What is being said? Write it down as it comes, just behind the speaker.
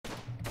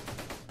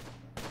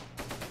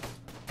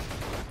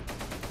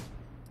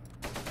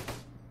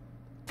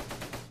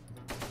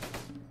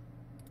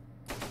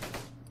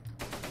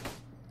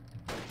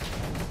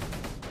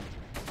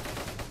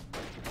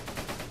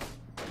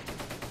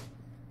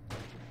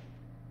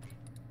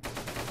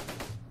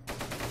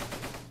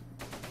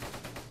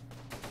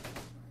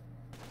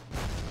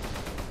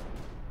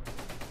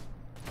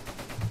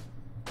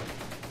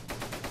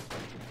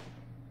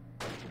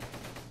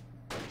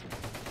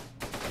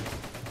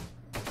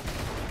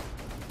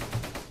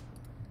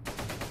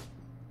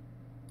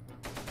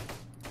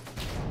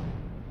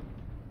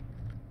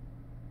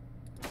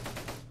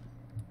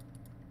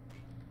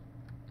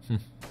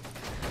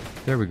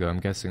There we go. I'm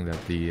guessing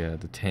that the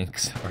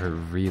tanks are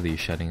really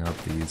shutting up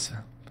these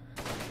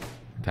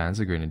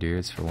Panzer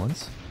Grenadiers for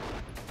once.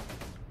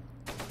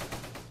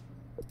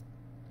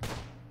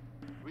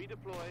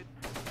 Redeployed.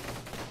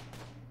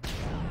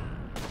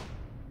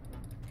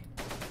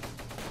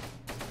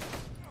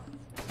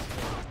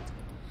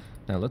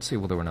 Now let's see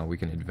whether or not we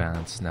can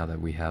advance now that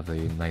we have a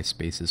nice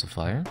basis of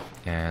fire.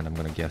 And I'm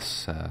gonna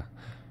guess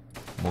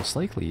most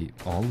likely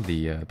all of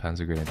the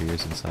Panzer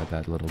Grenadiers inside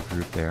that little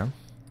group there,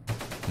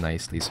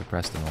 nicely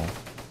suppressed and all.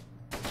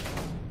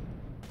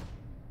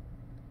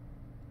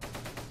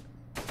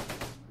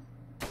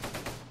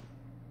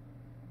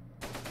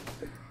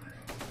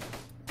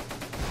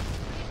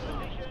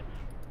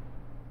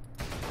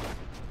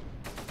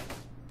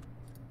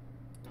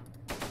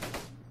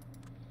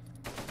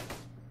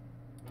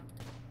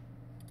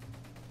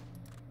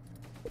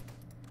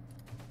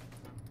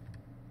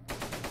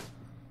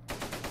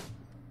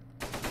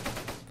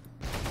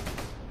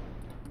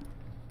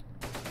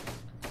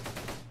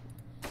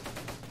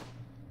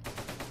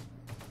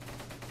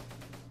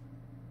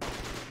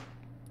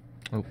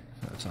 Oh,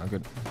 that's not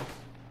good.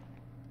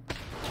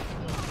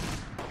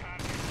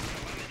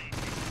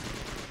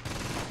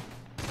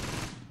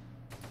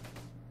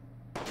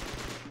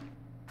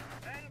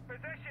 In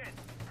position.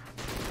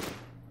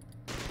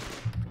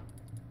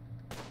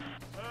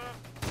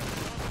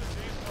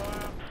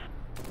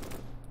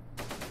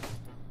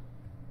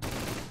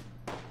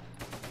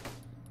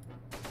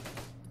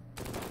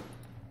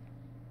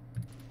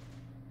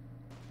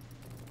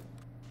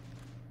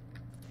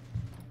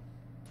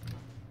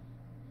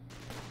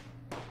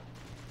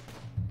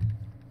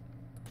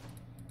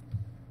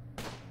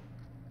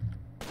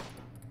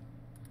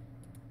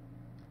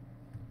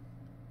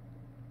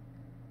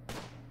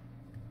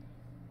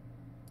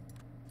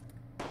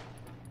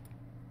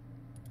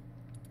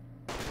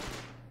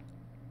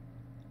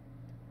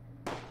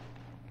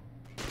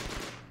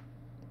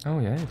 Oh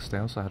yeah, they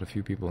also had a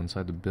few people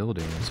inside the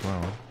building as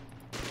well.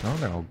 Oh,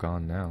 they're all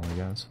gone now, I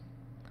guess.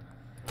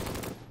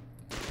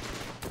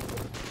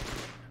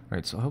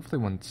 Right, so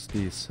hopefully once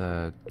this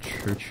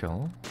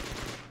Churchill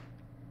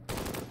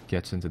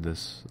gets into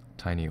this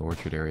tiny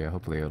orchard area,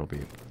 hopefully it'll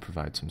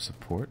provide some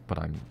support, but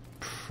I'm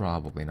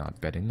probably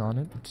not betting on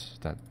it,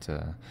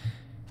 that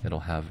it'll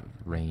have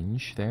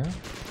range there.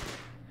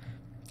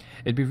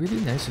 It'd be really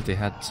nice if they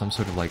had some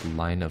sort of like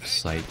line of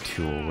sight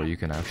tool where you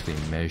can actually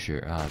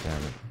measure. Ah,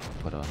 damn it!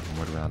 Put a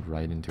mortar round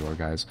right into our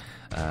guys.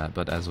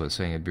 But as I was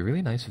saying, it'd be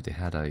really nice if they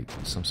had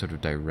some sort of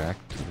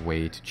direct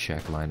way to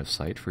check line of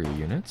sight for your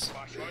units.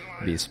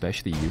 It'd be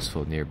especially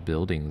useful near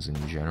buildings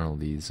in general.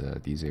 These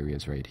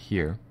areas right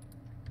here.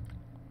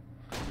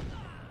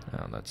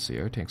 Let's see.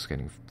 Our tank's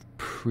getting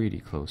pretty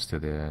close to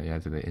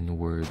the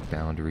inward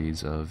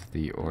boundaries of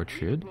the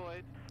orchard.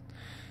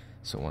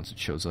 So once it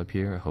shows up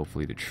here,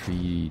 hopefully the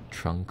tree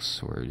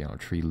trunks or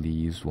tree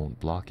leaves won't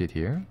block it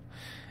here,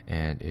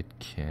 and it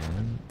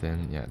can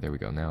then there we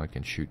go. Now it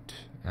can shoot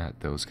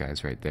at those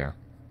guys right there.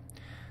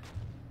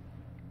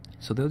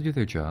 So they'll do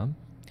their job.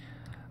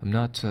 I'm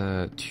not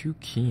too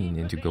keen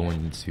into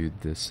going into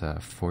this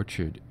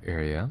orchard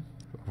area,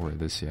 or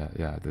this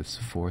this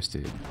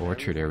forested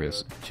orchard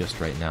areas just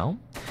right now.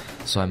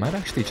 So I might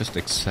actually just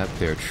accept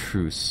their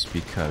truce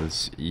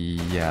because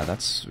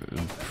that's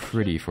a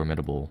pretty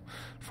formidable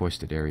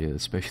forested area,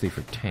 especially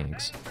for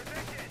tanks.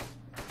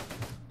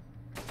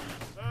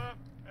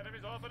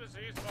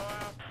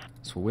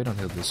 So we'll wait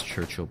until this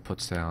Churchill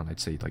puts down, I'd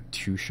say, like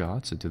 2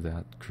 shots into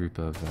that group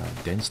of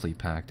densely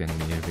packed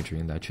enemy infantry,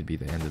 and that should be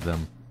the end of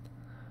them.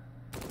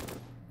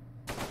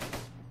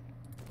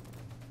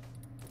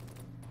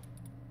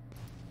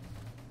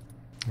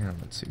 Yeah,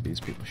 let's see, these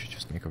people should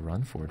just make a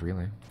run for it,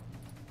 really.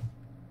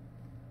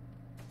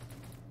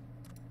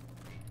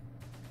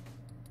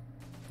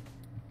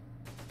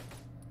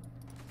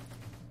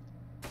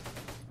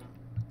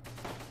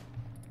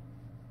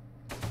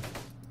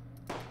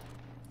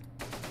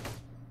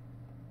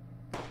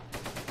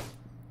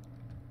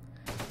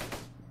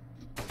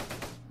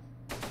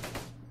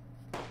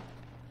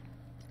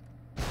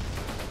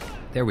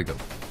 There we go.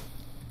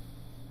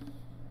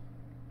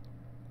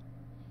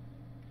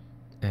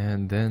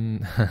 And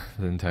then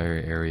the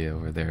entire area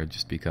over there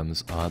just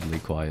becomes oddly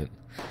quiet.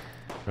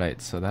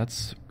 Right, so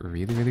that's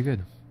really, really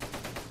good.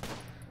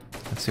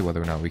 Let's see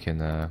whether or not we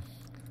can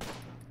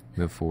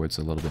move forwards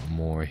a little bit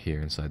more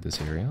here inside this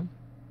area.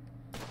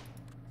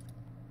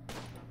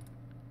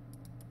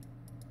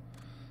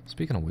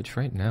 Speaking of which,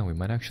 right now we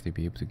might actually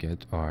be able to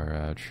get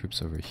our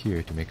troops over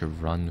here to make a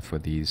run for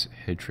these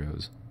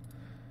hedgerows.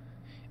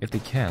 If they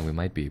can, we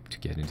might be able to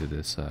get into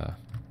this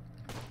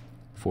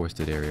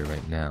forested area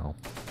right now.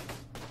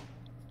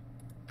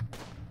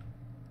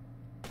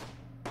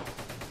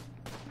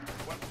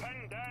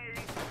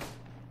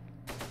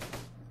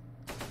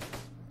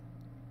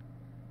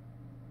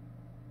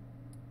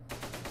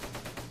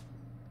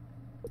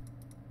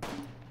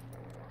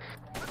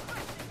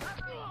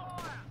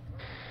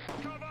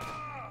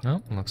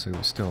 Oh, looks like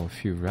there's still a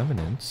few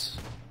remnants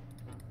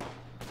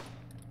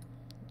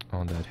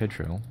on that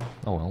hedgerow.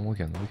 Oh well, we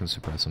can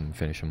suppress him and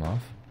finish him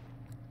off.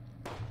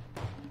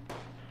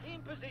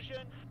 In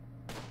position.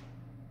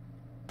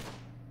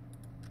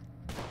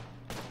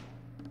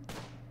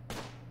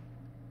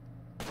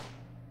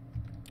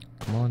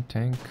 Come on,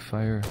 tank,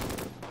 fire.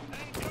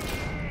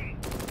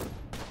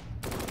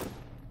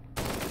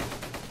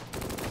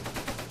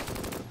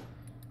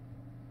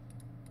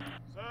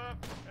 Sir,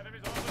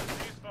 enemies on the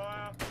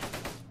ceasefire.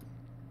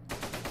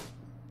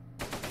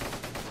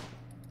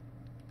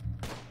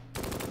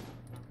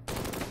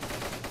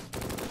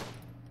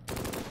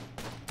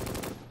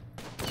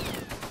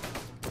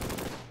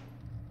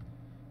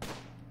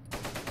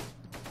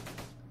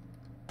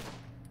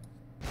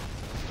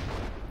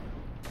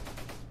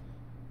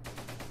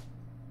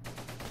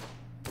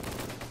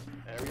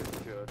 Area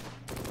secured.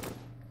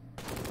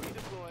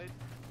 Redeployed.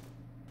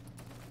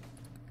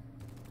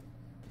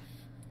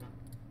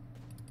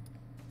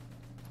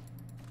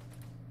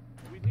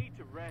 We need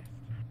to rest.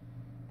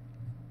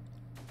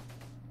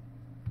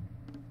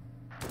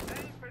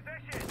 In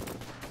position.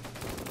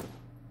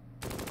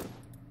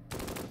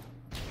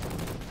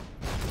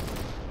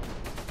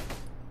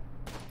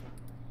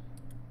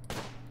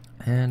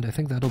 And I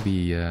think that'll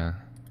be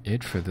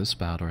it for this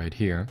battle right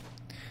here.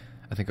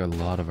 I think a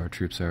lot of our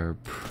troops are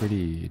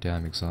pretty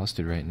damn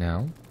exhausted right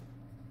now.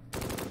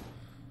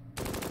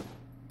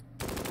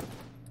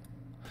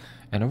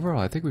 And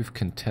overall, I think we've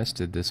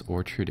contested this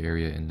orchard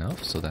area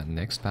enough so that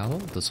next battle,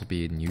 this will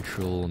be a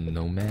neutral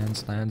no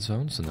man's land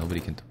zone, so nobody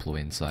can deploy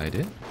inside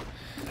it.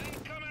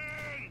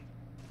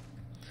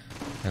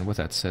 And with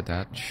that said,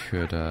 that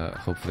should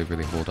hopefully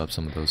really hold up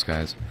some of those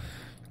guys.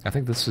 I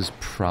think this is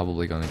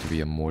probably going to be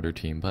a mortar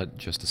team, but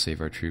just to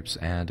save our troops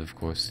and, of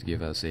course, to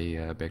give us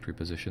a victory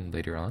position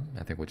later on,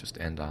 I think we'll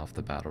just end off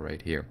the battle right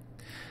here.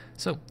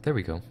 So, there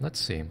we go. Let's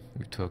see.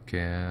 We took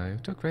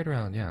right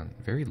around, yeah,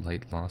 very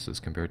light losses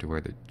compared to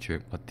where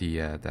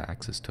the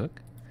Axis took.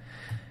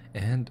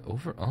 And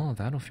overall,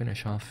 that'll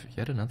finish off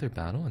yet another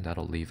battle, and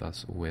that'll leave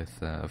us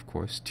with, of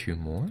course, two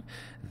more.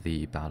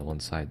 The battle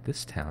inside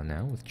this town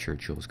now, with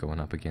Churchill's going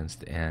up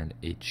against an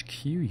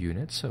HQ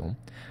unit. So,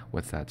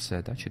 with that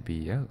said, that should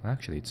be,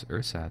 actually, it's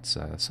Ursat's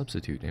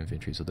substitute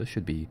infantry, so this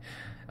should be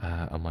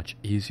a much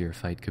easier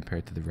fight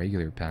compared to the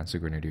regular Panzer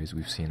Grenadiers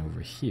we've seen over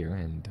here,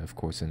 and, of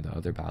course, in the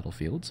other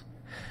battlefields.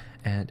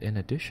 And in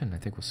addition, I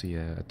think we'll see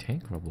a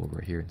tank rubble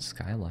over here in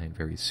Skyline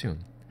very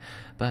soon.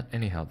 But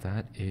anyhow,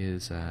 that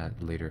is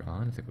later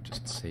on. I think we'll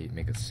just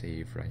make a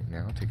save right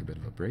now, take a bit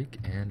of a break,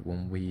 and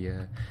when we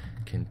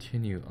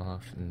continue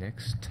off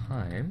next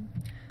time,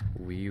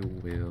 we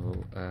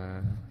will,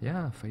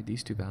 fight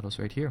these two battles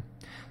right here.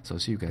 So I'll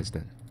see you guys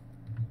then.